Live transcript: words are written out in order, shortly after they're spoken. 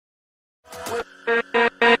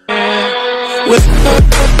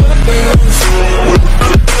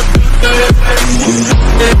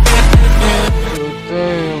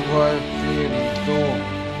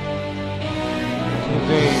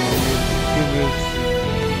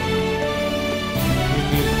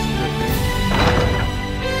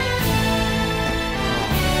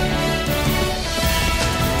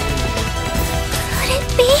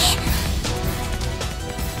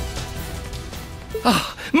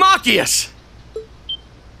Machias!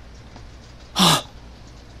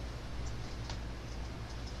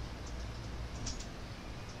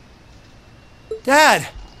 Dad!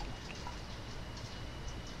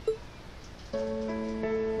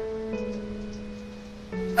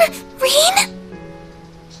 Reen?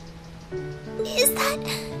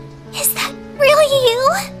 Is that really you?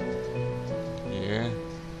 Yeah.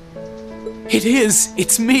 It is!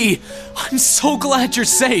 It's me! I'm so glad you're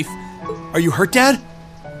safe! Are you hurt, Dad?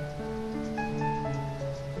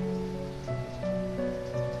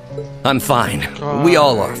 I'm fine. We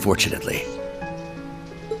all are, fortunately.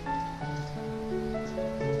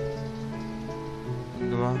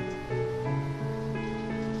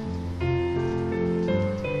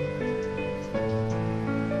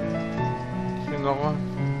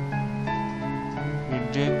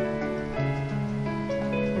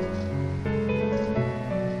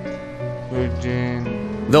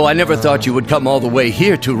 Though I never thought you would come all the way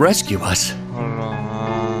here to rescue us.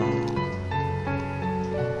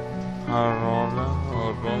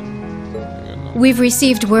 We've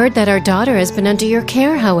received word that our daughter has been under your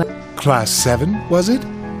care, however. Class 7, was it?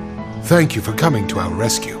 Thank you for coming to our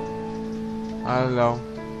rescue. Hello.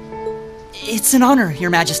 It's an honor, Your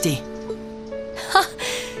Majesty.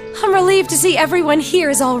 I'm relieved to see everyone here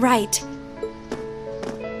is all right.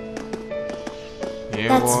 Yeah,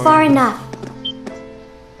 That's boy. far enough.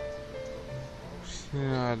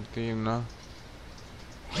 Altina.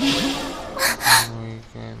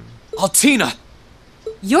 Altina!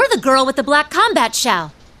 You're the girl with the black combat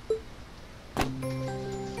shell.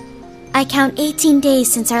 I count 18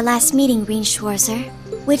 days since our last meeting, Reen Schwarzer,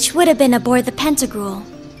 which would have been aboard the Pentagruel.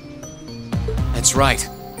 That's right.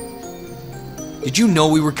 Did you know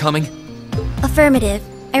we were coming? Affirmative.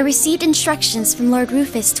 I received instructions from Lord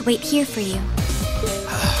Rufus to wait here for you.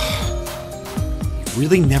 He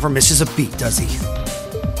really never misses a beat, does he?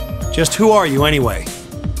 Just who are you, anyway?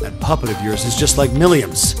 That puppet of yours is just like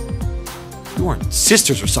Milliam's. You aren't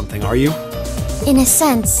sisters or something, are you? In a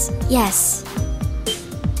sense, yes.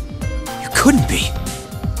 You couldn't be.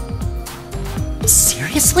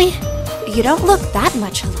 Seriously? You don't look that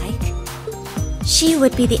much alike. She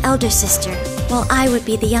would be the elder sister, while I would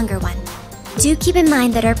be the younger one. Do keep in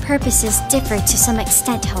mind that our purposes differ to some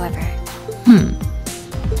extent, however.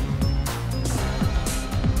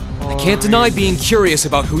 I can't deny being curious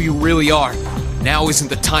about who you really are. Now isn't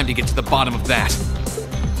the time to get to the bottom of that.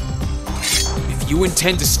 If you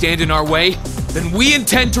intend to stand in our way, then we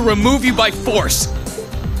intend to remove you by force.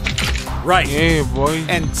 Right. Hey, boy.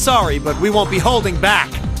 And sorry, but we won't be holding back.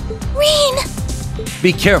 Reen!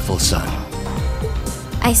 Be careful, son.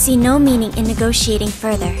 I see no meaning in negotiating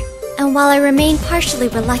further, and while I remain partially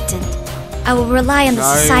reluctant, I will rely on the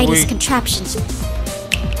Society's contraptions.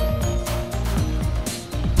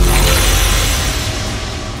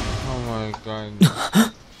 Oh my god.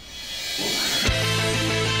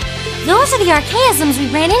 Those are the archaisms we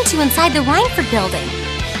ran into inside the Reinford building.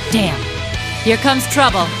 Damn. Here comes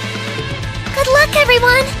trouble. Good luck,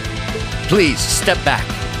 everyone! Please, step back.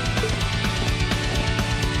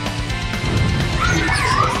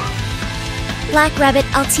 Black Rabbit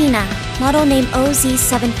Altina, model name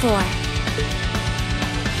OZ74.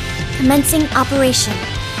 Commencing operation.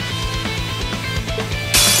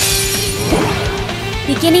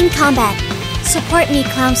 Beginning combat. Support me,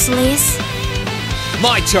 Clown Soleus.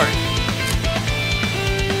 My turn.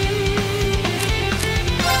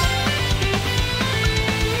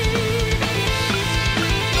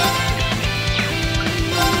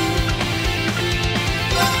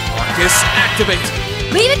 Marcus, activate.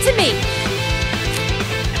 Leave it to me.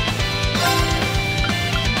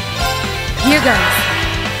 Here goes.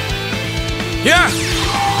 Yeah!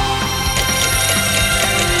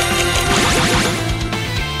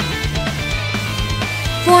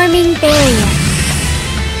 Forming barrier.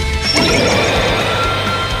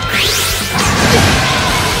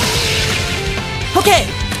 Okay.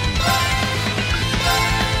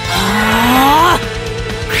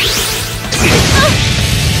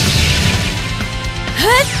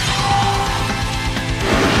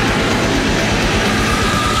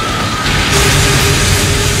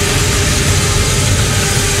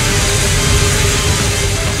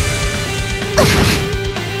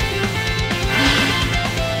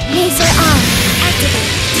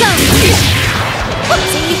 Activate. Go!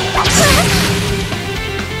 Whoopsie!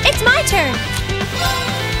 It's my turn.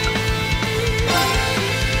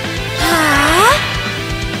 Ah!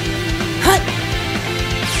 Hut!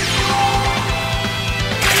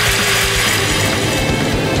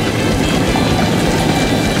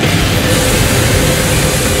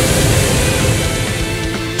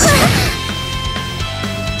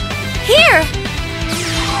 Here!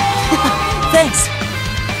 Thanks.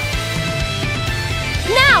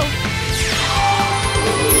 Now!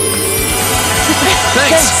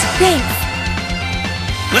 Thanks! Thanks.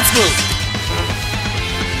 Let's move!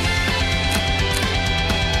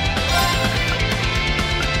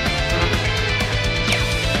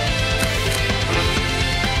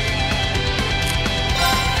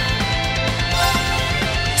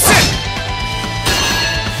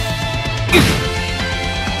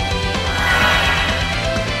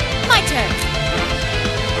 My turn.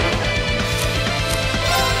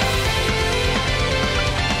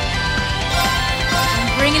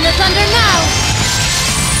 I'm bringing the thunder now.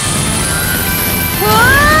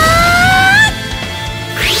 What?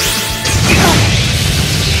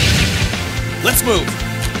 Let's move!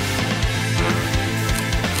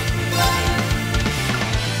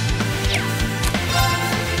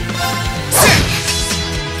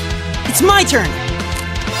 It's my turn.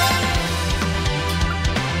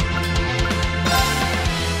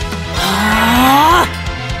 Ah!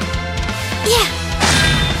 Yeah.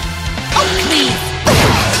 Oh, please.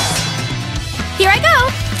 Here I go.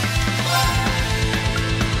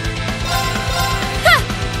 Huh.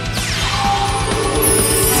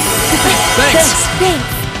 Thanks! Thanks.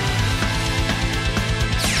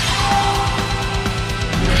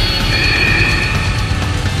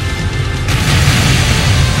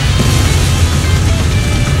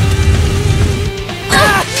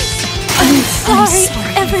 I'm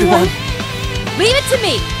sorry, everyone. Leave it to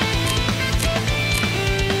me.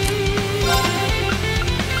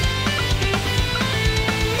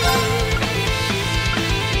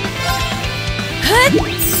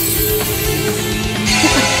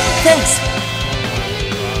 Thanks.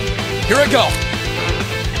 Here I go!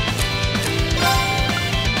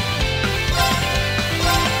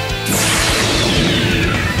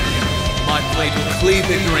 My blade will cleave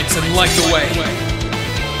ignorance and light the way.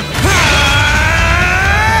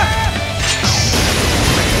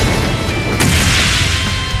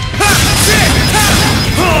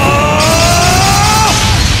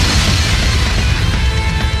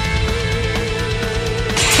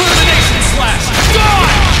 Termination slash! Gone!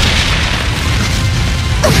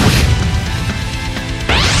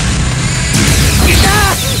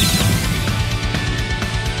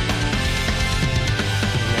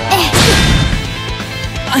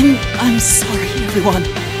 I'm sorry, everyone.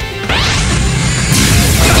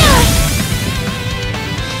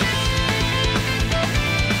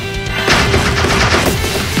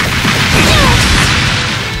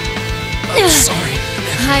 Sorry.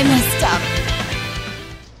 I messed up.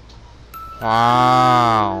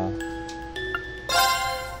 Wow.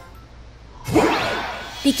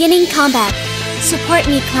 Beginning combat. Support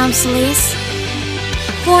me, Clown Solis.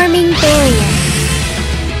 Forming barrier.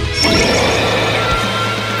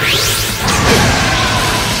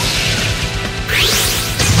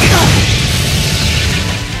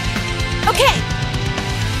 Okay.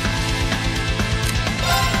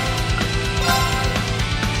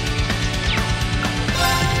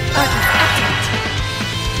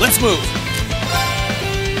 Let's move!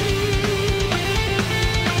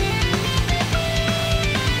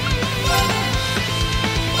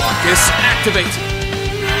 Marcus, activate!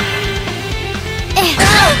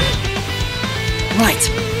 Right.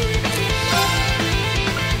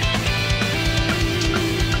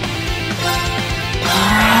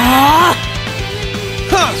 Ah!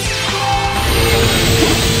 Huh!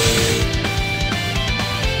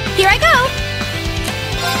 Here I go.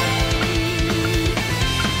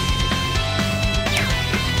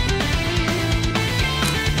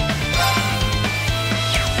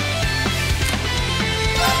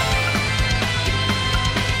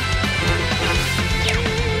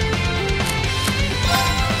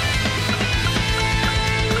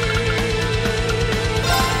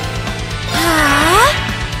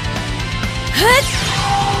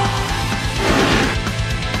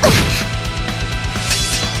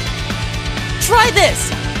 Try this.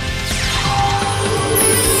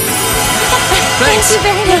 Thanks! Thank you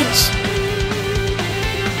very much.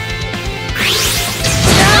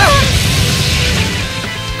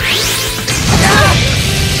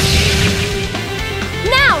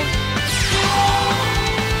 Now!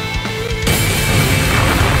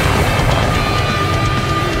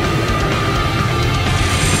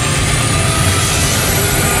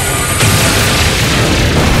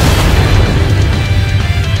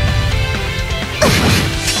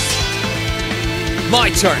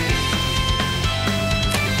 turn.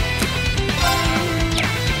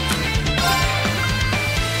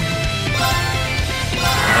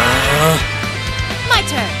 My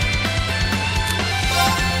turn.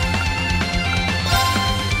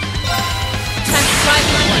 Time to try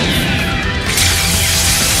this one.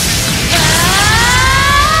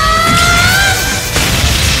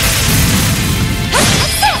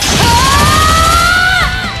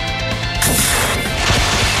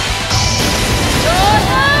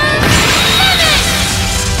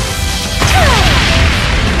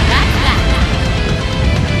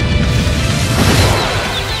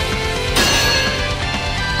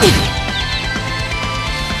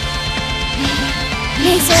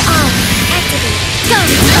 Laser on. Activate. Go!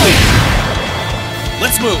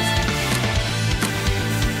 Let's move.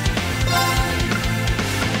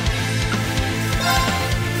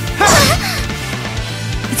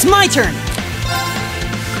 It's my turn.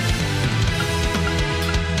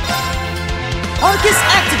 Arcus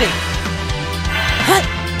activate. Huh.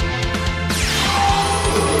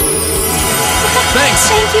 Thanks.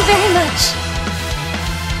 Thank you very much.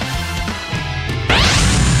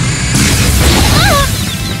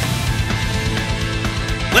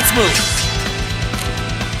 Let's move.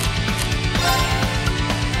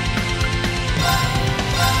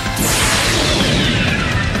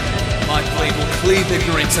 My blade will cleave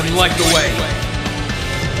ignorance and light the way.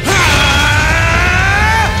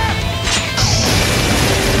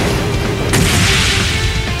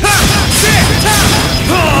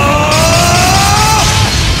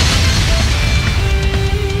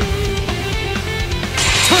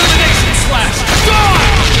 Termination slash!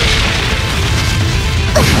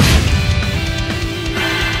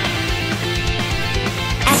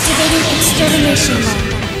 Activating extermination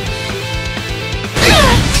mode.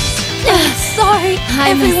 Sorry, I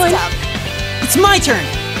everyone. messed up. It's my turn.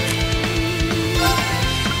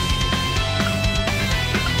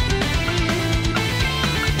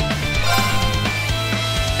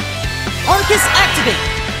 Arcus activate.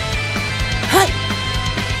 Huh.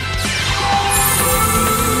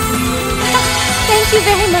 Thank you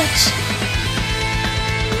very much.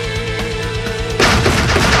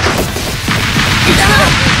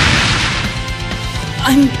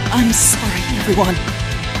 I'm sorry, everyone.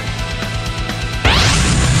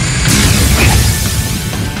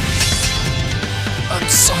 I'm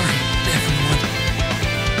sorry, everyone.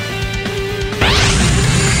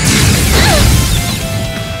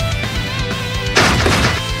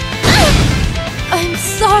 I'm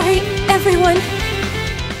sorry, everyone.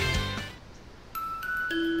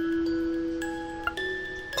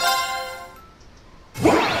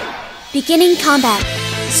 Beginning combat.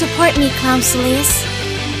 Support me, Clown Soleus.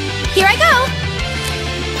 Here I go!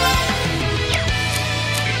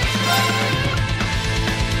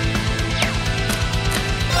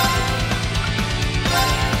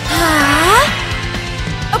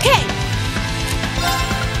 Okay.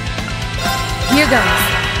 Here goes.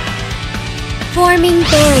 Forming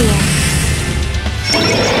barrier.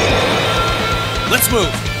 Let's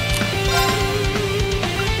move.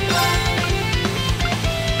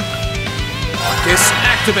 Arcus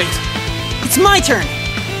activate. It's my turn.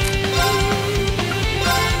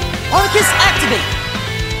 Arcus activate.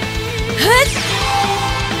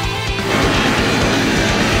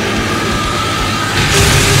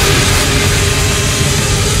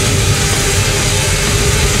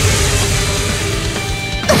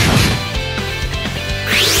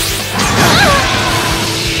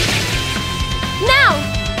 Now.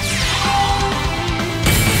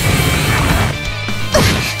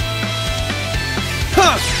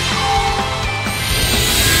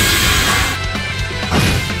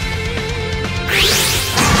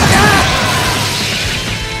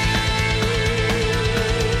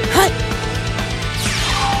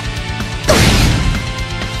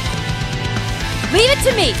 Leave it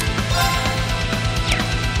to me.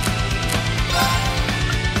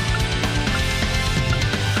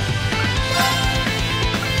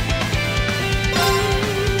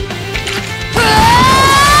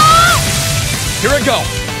 Here I go.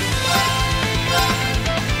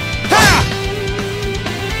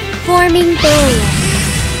 Forming barrier.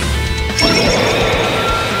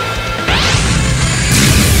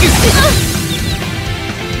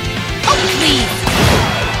 Oh, please.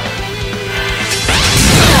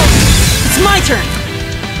 It's my turn.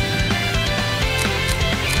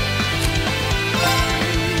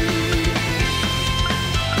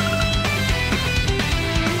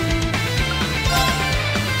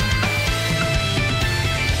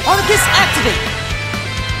 Arcus activate.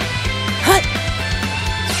 Hut.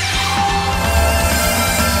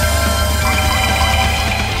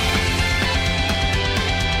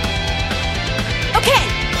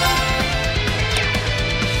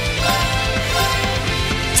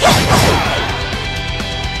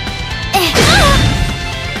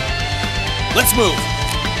 move.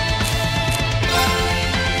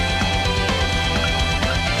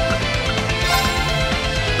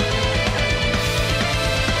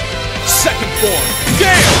 Second form.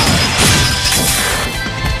 Gale!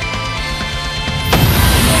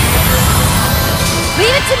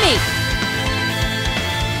 Leave it to me!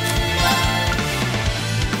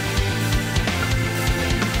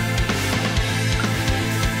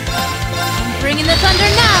 I'm bringing the thunder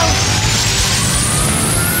now!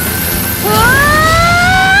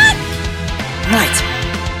 What? Right.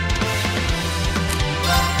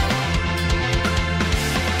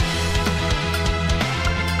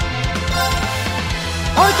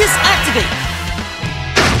 Arcus activate!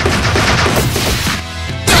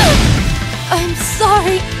 I'm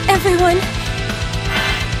sorry, everyone.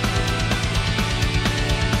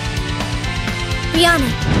 Rihanna,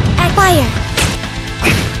 at fire.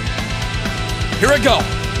 Here I go.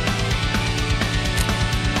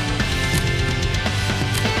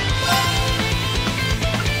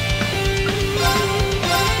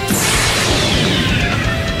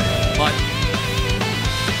 What?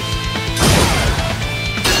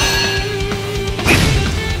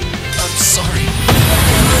 I'm sorry.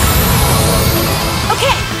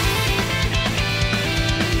 Okay.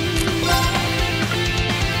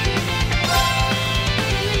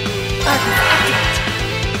 Arcus, activate.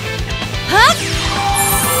 Huh?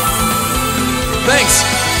 Thanks.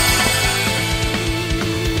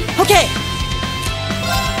 Okay.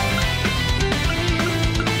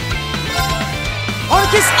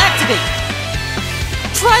 Arcus activate!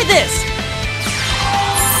 Try this!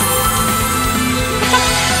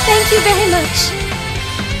 Thank you very much.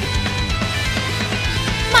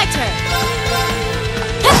 My turn!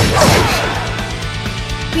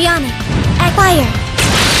 Rihanna, at fire.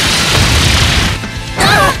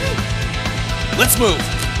 Let's move.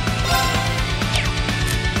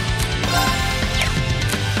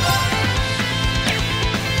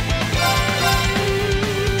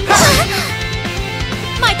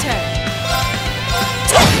 My turn!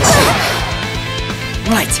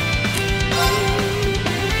 Right.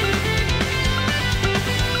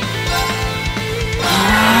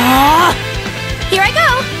 Here I go!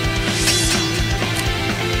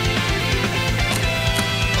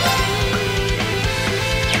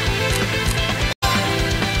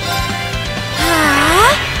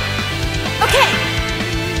 Okay.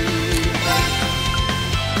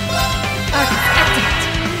 Arcus, activate.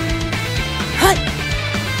 Hut!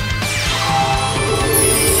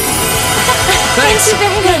 Thanks. Thank you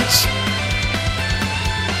very much.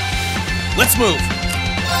 Let's move.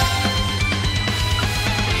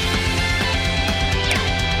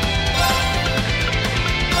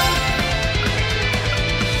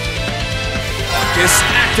 Arcus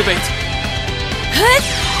activate.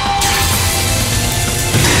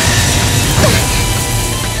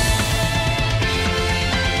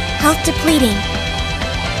 Health depleting.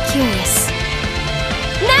 Curious.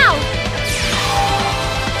 Now!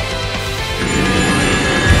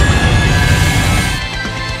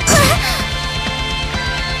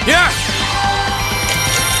 Yeah.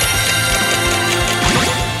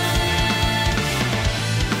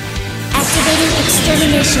 Activating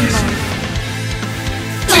extermination mode.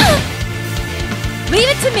 Leave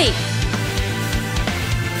it to me!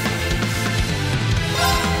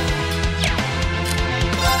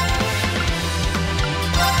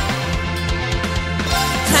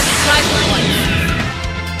 Time to try for one.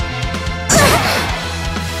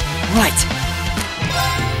 Right.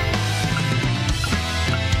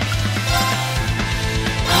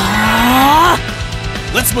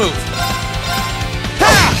 Let's move.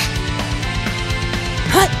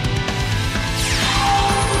 Hut!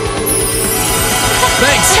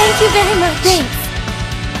 Thanks. Thank you very much. Thanks.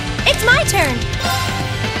 It's my turn!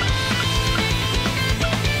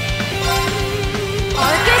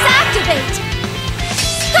 Arcus activate!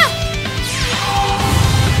 Ha!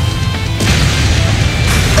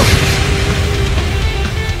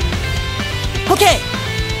 Okay.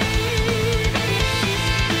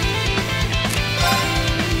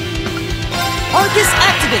 Arcus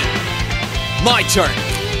activate! My turn.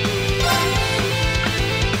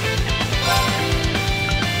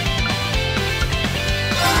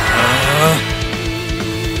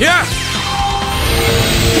 Yeah.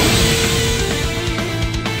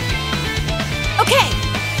 Okay!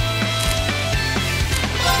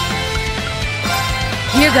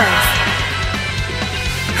 Here goes.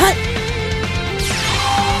 Hut!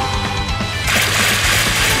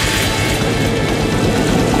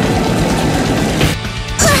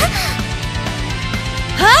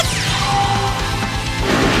 Huh?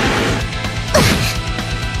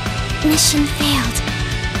 Mission failed.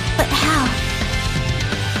 But how?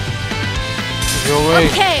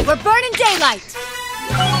 Okay, we're burning daylight.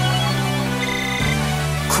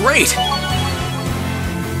 Great!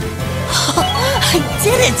 I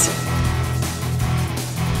did it!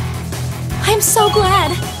 I'm so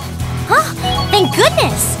glad. Huh? Thank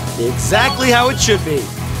goodness. Exactly how it should be.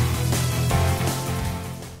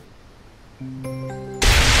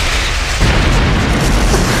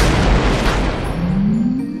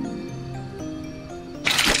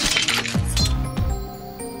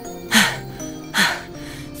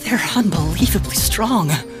 They're unbelievably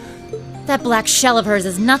strong. That black shell of hers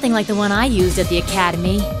is nothing like the one I used at the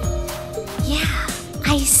academy. Yeah,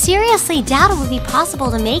 I seriously doubt it would be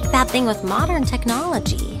possible to make that thing with modern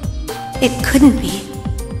technology. It couldn't be.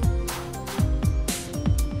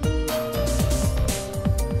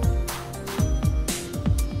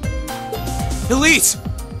 Elise!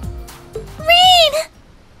 Rean!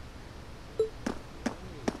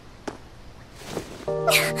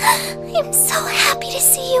 I'm so happy to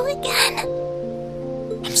see you again.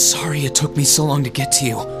 I'm sorry it took me so long to get to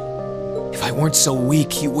you. If I weren't so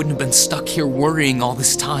weak, you wouldn't have been stuck here worrying all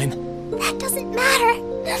this time. That doesn't matter.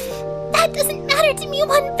 That doesn't matter to me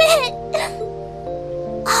one bit.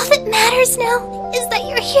 All that matters now is that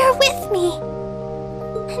you're here with me.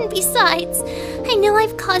 And besides, I know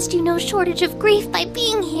I've caused you no shortage of grief by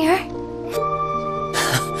being here.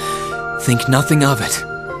 Think nothing of it.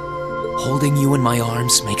 Holding you in my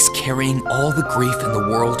arms makes carrying all the grief in the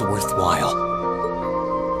world worthwhile.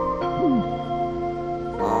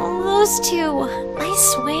 Oh, those two, I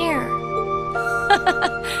swear.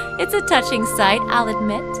 It's a touching sight, I'll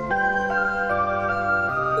admit.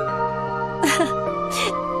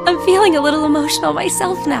 I'm feeling a little emotional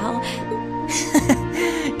myself now.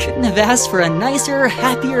 Couldn't have asked for a nicer,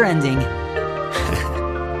 happier ending.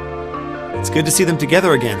 It's good to see them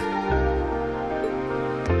together again.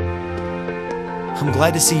 I'm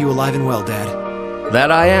glad to see you alive and well, Dad.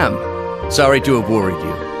 That I am. Sorry to have worried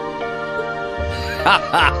you. Ha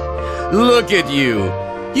ha! Look at you!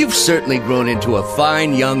 You've certainly grown into a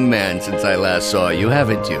fine young man since I last saw you,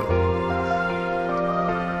 haven't you?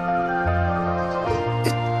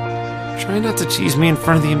 Try not to tease me in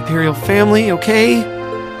front of the Imperial family, okay?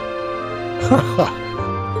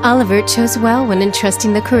 Oliver chose well when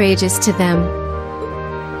entrusting the courageous to them.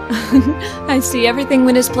 I see everything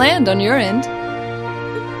went as planned on your end.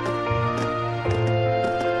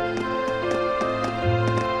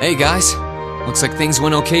 Hey guys, looks like things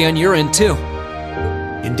went okay on your end too.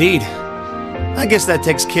 Indeed. I guess that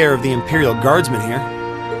takes care of the Imperial Guardsmen here.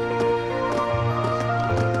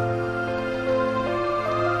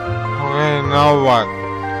 Okay, now what?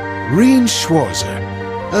 Rean Schwarzer,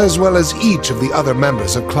 as well as each of the other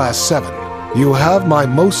members of Class 7, you have my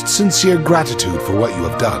most sincere gratitude for what you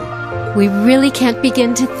have done. We really can't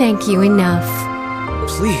begin to thank you enough.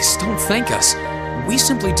 Please, don't thank us. We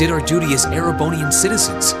simply did our duty as Erebonian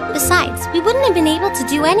citizens. Besides, we wouldn't have been able to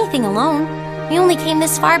do anything alone. We only came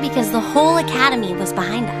this far because the whole academy was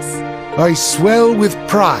behind us. I swell with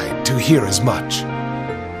pride to hear as much.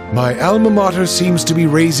 My alma mater seems to be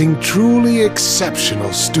raising truly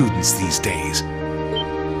exceptional students these days.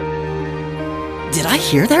 Did I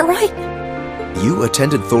hear that right? You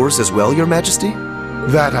attended Thor's as well, Your Majesty?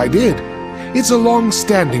 That I did. It's a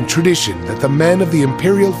long-standing tradition that the men of the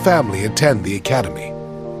Imperial family attend the academy.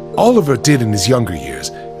 Oliver did in his younger years,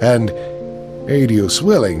 and, Adios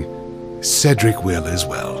willing, Cedric will as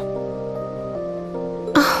well.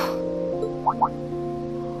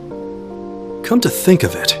 Come to think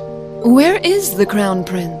of it. Where is the Crown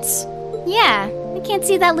Prince? Yeah, I can't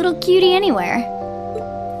see that little cutie anywhere.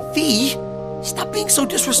 Fee, stop being so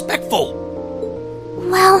disrespectful.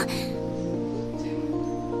 Well,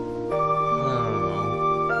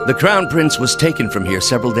 The Crown Prince was taken from here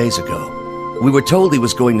several days ago. We were told he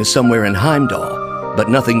was going to somewhere in Heimdall, but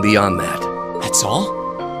nothing beyond that. That's all?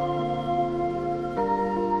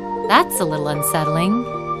 That's a little unsettling.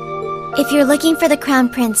 If you're looking for the Crown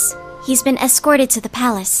Prince, he's been escorted to the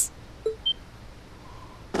palace.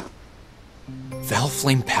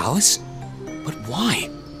 Valflame Palace? But why?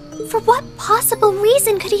 for what possible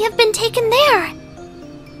reason could he have been taken there?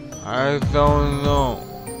 I don't know.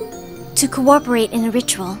 To cooperate in a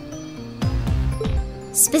ritual.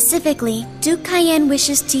 Specifically, Duke Cayenne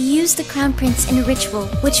wishes to use the Crown Prince in a ritual,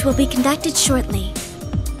 which will be conducted shortly.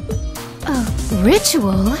 A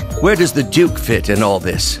ritual? Where does the Duke fit in all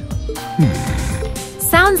this?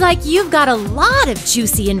 Sounds like you've got a lot of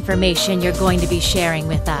juicy information you're going to be sharing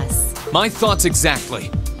with us. My thoughts exactly.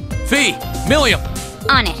 Fee! Milliam!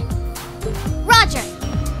 On it. Roger!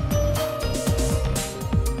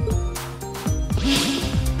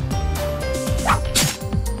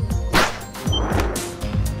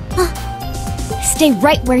 stay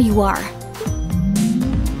right where you are.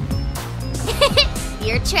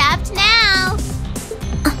 You're trapped now.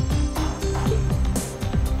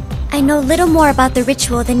 I know little more about the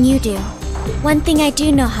ritual than you do. One thing I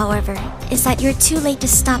do know, however, is that you're too late to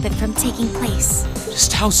stop it from taking place.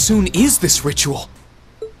 Just how soon is this ritual?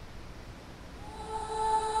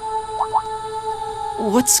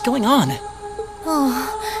 What's going on?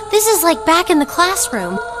 Oh, this is like back in the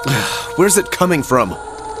classroom. Where's it coming from?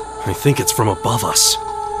 I think it's from above us.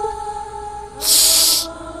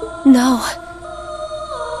 No.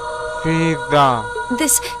 Vida.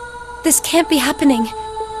 This can't be happening.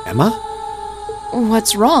 Emma?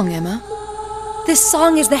 What's wrong, Emma? This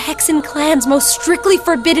song is the Hexen clan's most strictly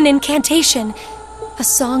forbidden incantation. A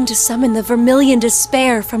song to summon the vermilion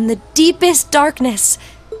despair from the deepest darkness.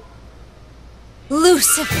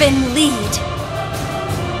 Lucifin lead.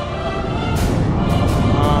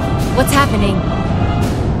 What's happening?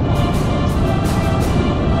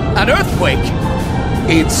 An earthquake!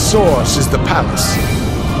 Its source is the palace.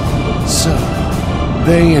 So,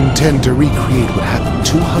 they intend to recreate what happened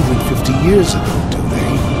 250 years ago, do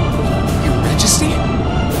they? Your Majesty?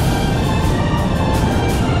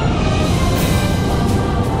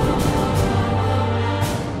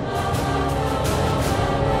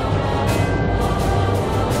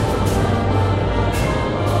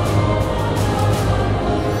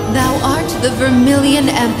 Thou art the Vermilion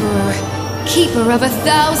Emperor, keeper of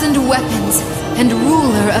 1,000 weapons, and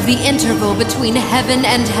ruler of the interval between heaven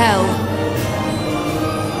and hell.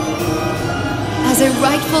 As a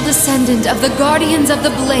rightful descendant of the Guardians of the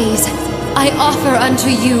Blaze, I offer unto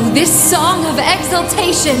you this song of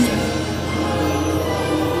exaltation.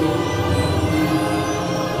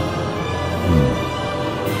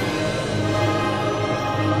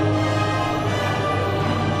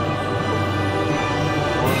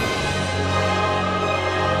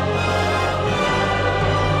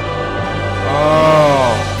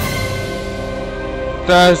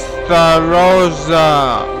 Testarossa.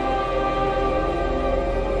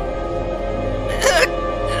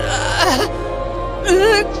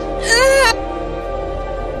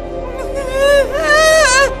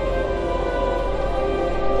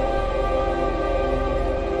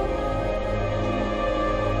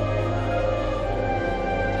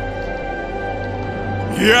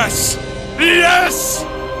 Yes! Yes!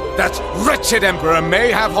 That wretched emperor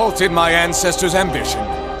may have halted my ancestors' ambition,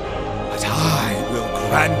 but I will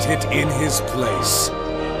grant it in his place.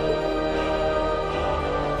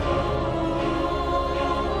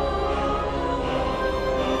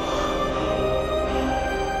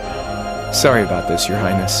 Sorry about this, Your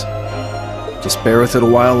Highness. Just bear with it a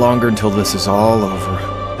while longer until this is all over.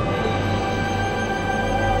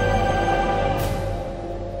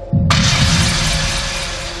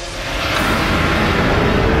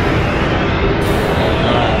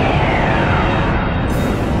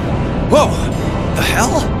 Whoa! The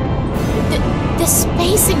hell? The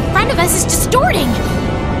space in front of us is distorting.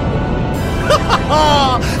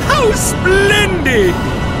 How splendid!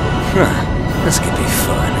 This could be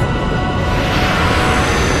fun.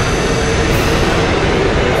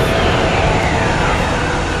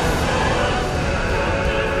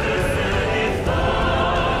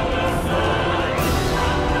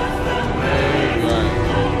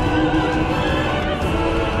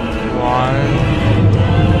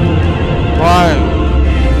 Why?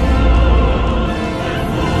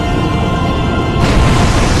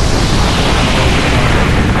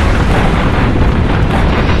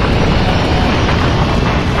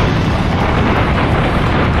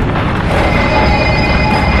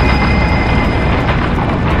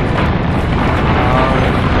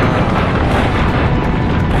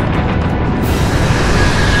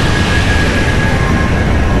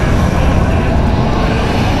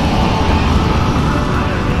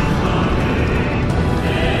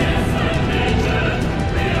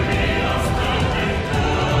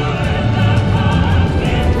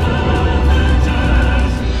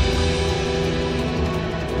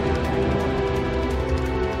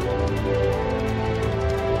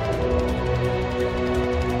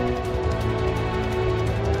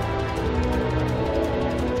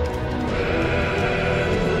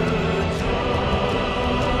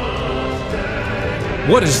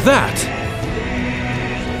 What is that?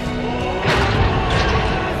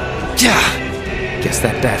 Yeah! Guess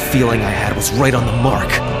that bad feeling I had was right on the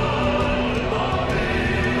mark.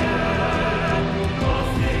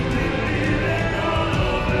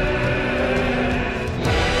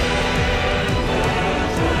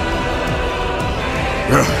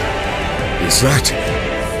 Is that...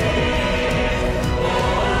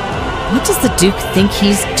 What does the Duke think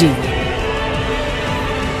he's doing?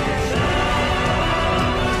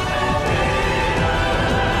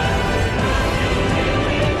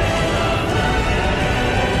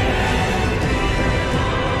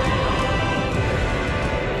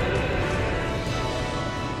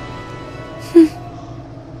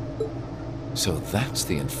 that's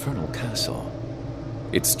the infernal castle.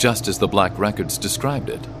 It's just as the Black Records described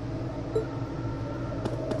it.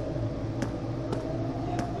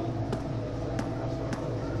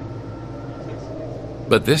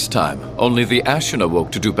 But this time, only the Ashen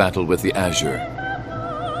awoke to do battle with the Azure.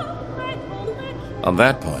 On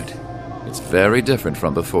that point, it's very different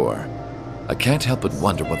from before. I can't help but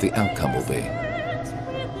wonder what the outcome will be.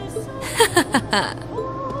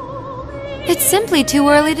 It's simply too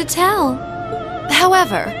early to tell.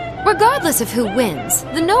 However, regardless of who wins,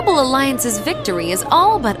 the Noble Alliance's victory is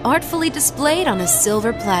all but artfully displayed on a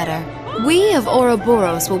silver platter. We of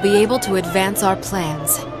Ouroboros will be able to advance our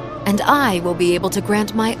plans, and I will be able to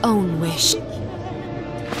grant my own wish.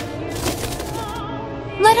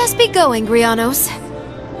 Let us be going, Grianos.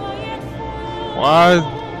 What?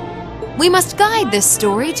 We must guide this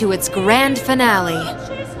story to its grand finale.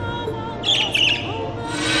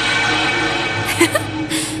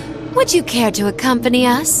 Would you care to accompany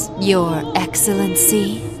us, Your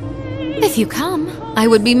Excellency? If you come, I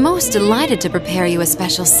would be most delighted to prepare you a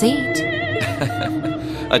special seat.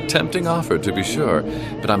 A tempting offer, to be sure,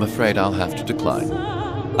 but I'm afraid I'll have to decline.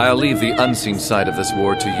 I'll leave the unseen side of this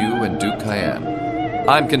war to you and Duke Cayenne.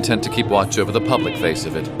 I'm content to keep watch over the public face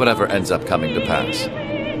of it, whatever ends up coming to pass.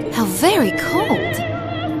 How very cold.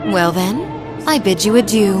 Well then, I bid you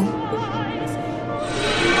adieu.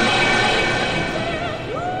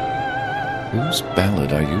 Whose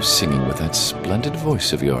ballad are you singing with that splendid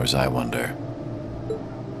voice of yours, I wonder?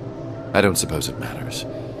 I don't suppose it matters.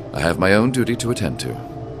 I have my own duty to attend to.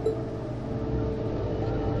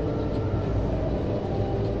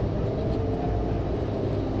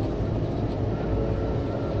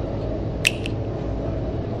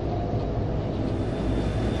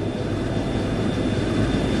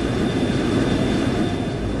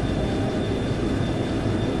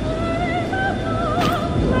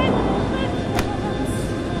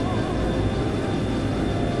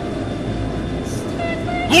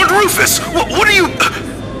 Lord Rufus! What are you...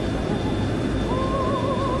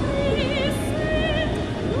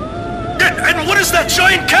 And what is that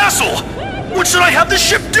giant castle? What should I have the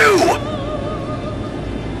ship do?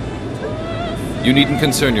 You needn't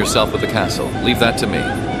concern yourself with the castle. Leave that to me.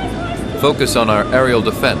 Focus on our aerial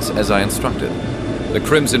defense as I instructed. The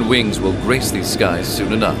Crimson Wings will grace these skies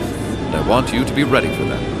soon enough, and I want you to be ready for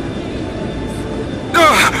them.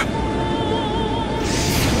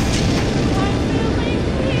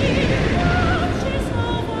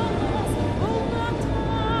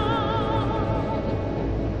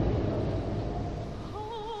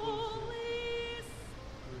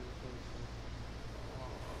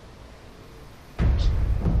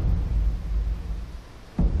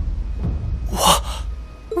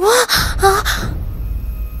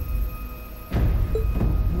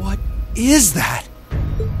 What is that?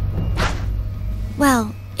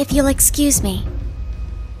 Well, if you'll excuse me.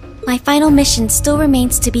 My final mission still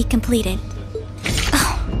remains to be completed.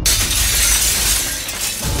 Oh.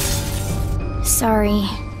 Sorry,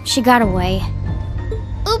 she got away.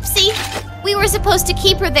 Oopsie! We were supposed to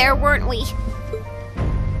keep her there, weren't we?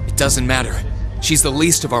 It doesn't matter. She's the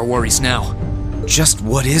least of our worries now. Just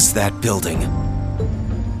what is that building?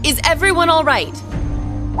 Is everyone all right?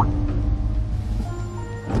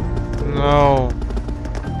 No.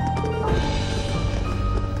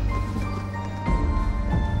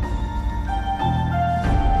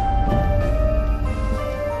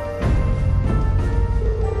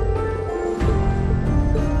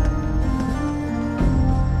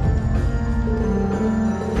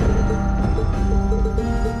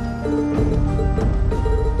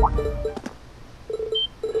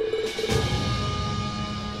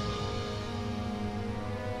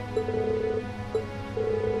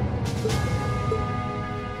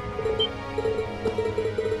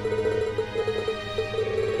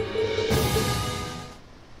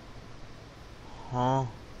 Huh?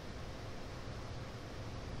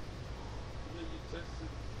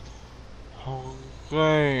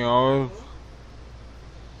 Okay,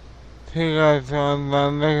 ঠিক আছে,